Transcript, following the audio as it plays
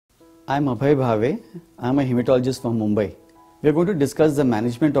I'm Abhay Bhave. I'm a hematologist from Mumbai. We are going to discuss the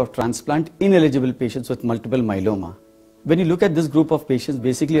management of transplant ineligible patients with multiple myeloma. When you look at this group of patients,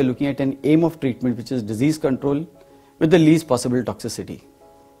 basically you're looking at an aim of treatment which is disease control with the least possible toxicity.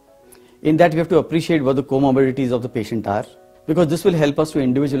 In that we have to appreciate what the comorbidities of the patient are, because this will help us to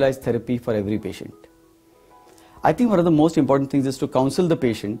individualize therapy for every patient. I think one of the most important things is to counsel the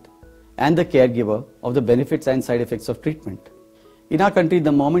patient and the caregiver of the benefits and side effects of treatment. In our country,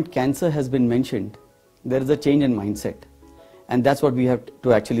 the moment cancer has been mentioned, there is a change in mindset, and that's what we have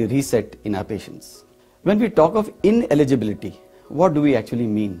to actually reset in our patients. When we talk of ineligibility, what do we actually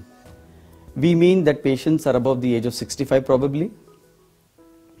mean? We mean that patients are above the age of 65 probably,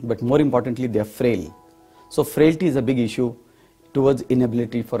 but more importantly they are frail. So frailty is a big issue towards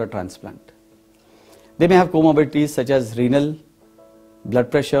inability for a transplant. They may have comorbidities such as renal,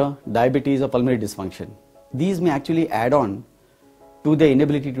 blood pressure, diabetes or pulmonary dysfunction. These may actually add on to their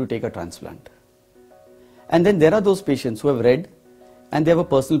inability to take a transplant. And then there are those patients who have read and they have a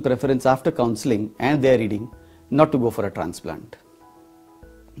personal preference after counseling and their reading not to go for a transplant,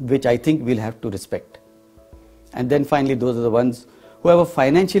 which I think we'll have to respect. And then finally those are the ones who have a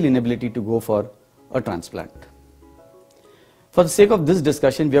financial inability to go for a transplant. For the sake of this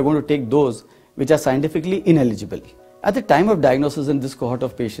discussion, we are going to take those which are scientifically ineligible. At the time of diagnosis in this cohort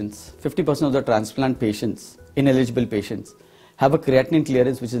of patients, 50% of the transplant patients, ineligible patients, have a creatinine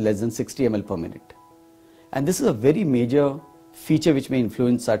clearance which is less than 60 ml per minute. And this is a very major feature which may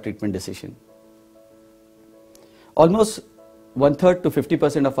influence our treatment decision. Almost 1/3 to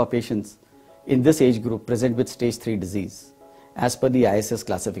 50% of our patients in this age group present with stage 3 disease as per the ISS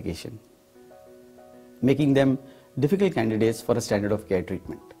classification, making them difficult candidates for a standard of care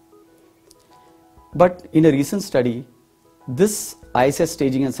treatment. But in a recent study, this ISS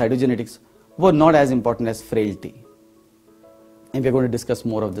staging and cytogenetics were not as important as frailty. And we're going to discuss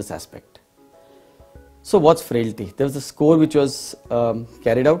more of this aspect. So what's frailty? There was a score which was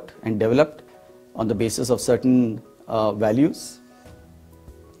carried out and developed on the basis of certain values.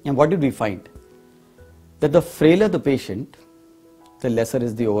 And what did we find? That the frailer the patient, the lesser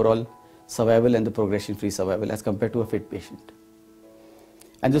is the overall survival and the progression-free survival as compared to a fit patient.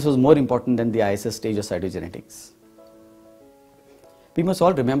 And this was more important than the ISS stage of cytogenetics. We must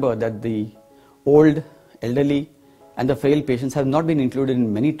all remember that the old, elderly, and the frail patients have not been included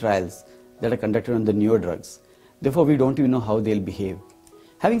in many trials that are conducted on the newer drugs. Therefore, we don't even know how they'll behave.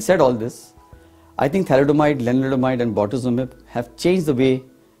 Having said all this, I think thalidomide, lenalidomide and bortezomib have changed the way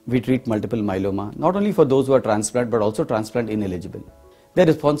we treat multiple myeloma, not only for those who are transplant but also transplant ineligible.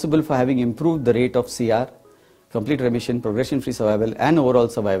 They're responsible for having improved the rate of CR, complete remission, progression-free survival and overall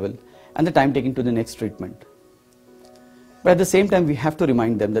survival, and the time taken to the next treatment. But at the same time, we have to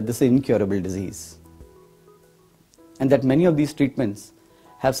remind them that this is an incurable disease, and that many of these treatments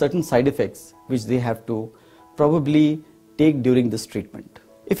have certain side effects which they have to probably take during this treatment.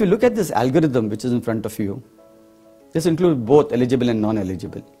 If you look at this algorithm which is in front of you, this includes both eligible and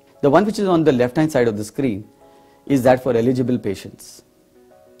non-eligible. The one which is on the left-hand side of the screen is that for eligible patients.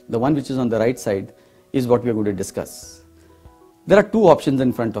 The one which is on the right side is what we are going to discuss. There are two options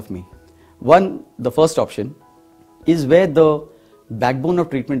in front of me. One, the first option, is where the backbone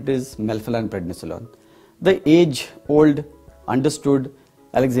of treatment is melphalan prednisolone, the age-old, understood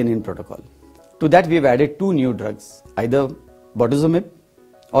Alexandrian protocol. To that we have added two new drugs, either bortezomib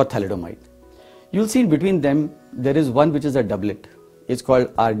or thalidomide. You'll see in between them there is one which is a doublet. It's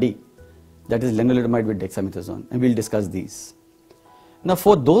called RD, that is lenalidomide with dexamethasone, and we'll discuss these. Now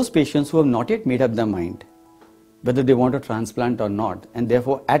for those patients who have not yet made up their mind whether they want a transplant or not, and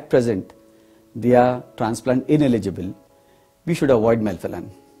therefore at present they are transplant ineligible, we should avoid melphalan.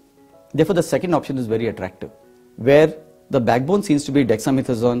 Therefore the second option is very attractive, where the backbone seems to be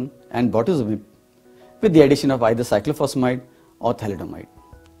dexamethasone and bortezomib with the addition of either cyclophosphamide or thalidomide.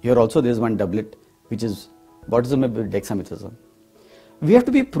 Here also there is one doublet which is bortezomib with dexamethasone. We have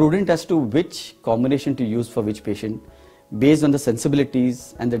to be prudent as to which combination to use for which patient based on the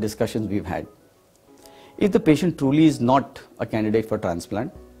sensibilities and the discussions we've had. If the patient truly is not a candidate for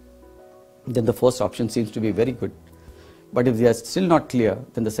transplant, then the first option seems to be very good. But if they are still not clear,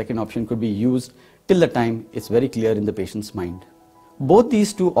 then the second option could be used till the time it's very clear in the patient's mind. Both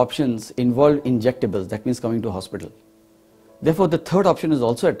these two options involve injectables, that means coming to hospital. Therefore, the third option is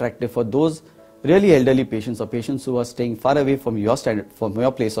also attractive for those really elderly patients or patients who are staying far away from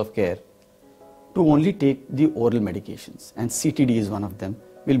your place of care to only take the oral medications, and CTD is one of them.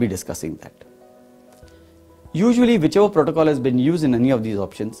 We'll be discussing that. Usually, whichever protocol has been used in any of these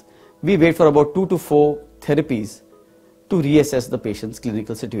options, we wait for about 2 to 4 therapies to reassess the patient's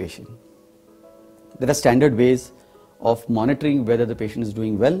clinical situation. There are standard ways of monitoring whether the patient is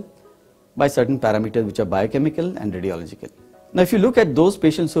doing well by certain parameters which are biochemical and radiological. Now, if you look at those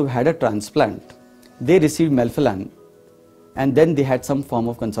patients who had a transplant, they received melphalan and then they had some form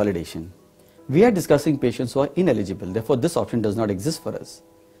of consolidation. We are discussing patients who are ineligible, therefore this option does not exist for us.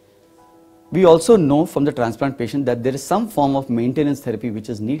 We also know from the transplant patient that there is some form of maintenance therapy which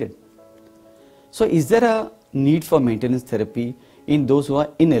is needed. So is there a need for maintenance therapy in those who are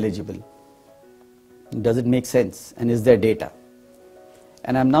ineligible? Does it make sense, and is there data?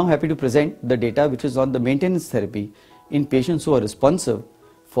 And I am now happy to present the data which is on the maintenance therapy in patients who are responsive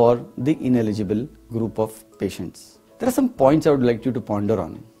for the ineligible group of patients. There are some points I would like you to ponder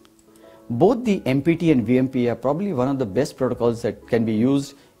on. Both the MPT and VMP are probably one of the best protocols that can be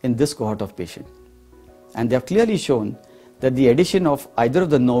used in this cohort of patients. And they have clearly shown that the addition of either of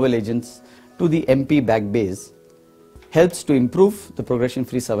the novel agents to the MP backbase helps to improve the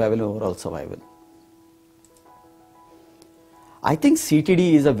progression-free survival and overall survival. I think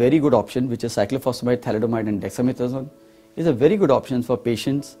CTD is a very good option, which is cyclophosphamide, thalidomide and dexamethasone, is a very good option for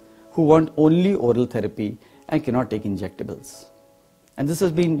patients who want only oral therapy and cannot take injectables. And this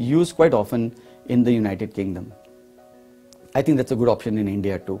has been used quite often in the United Kingdom. I think that's a good option in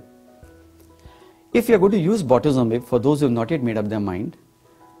India too. If you are going to use bortezomib for those who have not yet made up their mind,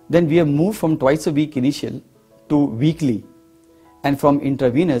 then we have moved from twice a week initial to weekly and from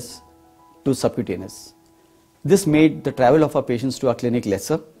intravenous to subcutaneous. This made the travel of our patients to our clinic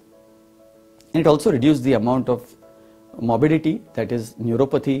lesser, and it also reduced the amount of morbidity, that is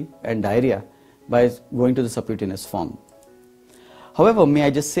neuropathy and diarrhea, by going to the subcutaneous form. However, may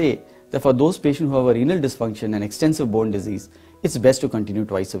I just say that for those patients who have a renal dysfunction and extensive bone disease, it's best to continue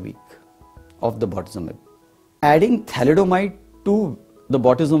twice a week of the bortezomib. Adding thalidomide to the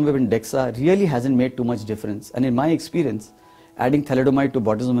bortezomib and dexa really hasn't made too much difference, and in my experience, adding thalidomide to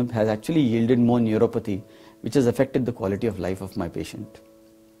bortezomib has actually yielded more neuropathy, which has affected the quality of life of my patient.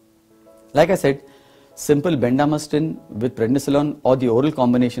 Like I said, simple bendamustine with prednisolone or the oral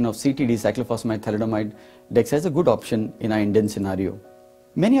combination of CTD, cyclophosphamide, thalidomide, dexa is a good option in our Indian scenario.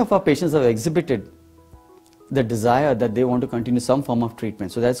 Many of our patients have exhibited the desire that they want to continue some form of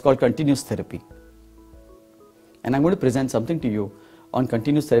treatment, so that's called continuous therapy. And I'm going to present something to you on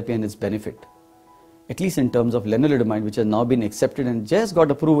continuous therapy and its benefit, at least in terms of lenalidomide, which has now been accepted and just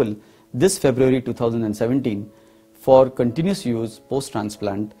got approval this February 2017 for continuous use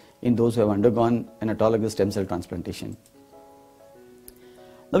post-transplant in those who have undergone an autologous stem cell transplantation.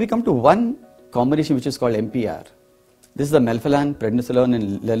 Now we come to one combination which is called MPR. This is the melphalan, prednisolone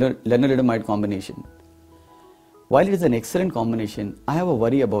and lenalidomide combination. While it is an excellent combination, I have a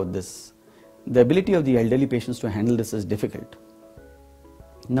worry about this. The ability of the elderly patients to handle this is difficult.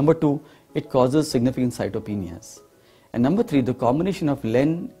 Number two, it causes significant cytopenias. And number three, the combination of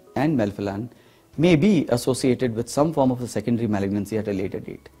len and melphalan may be associated with some form of a secondary malignancy at a later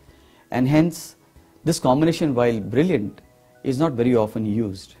date. And hence, this combination, while brilliant, is not very often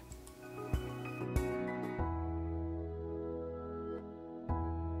used.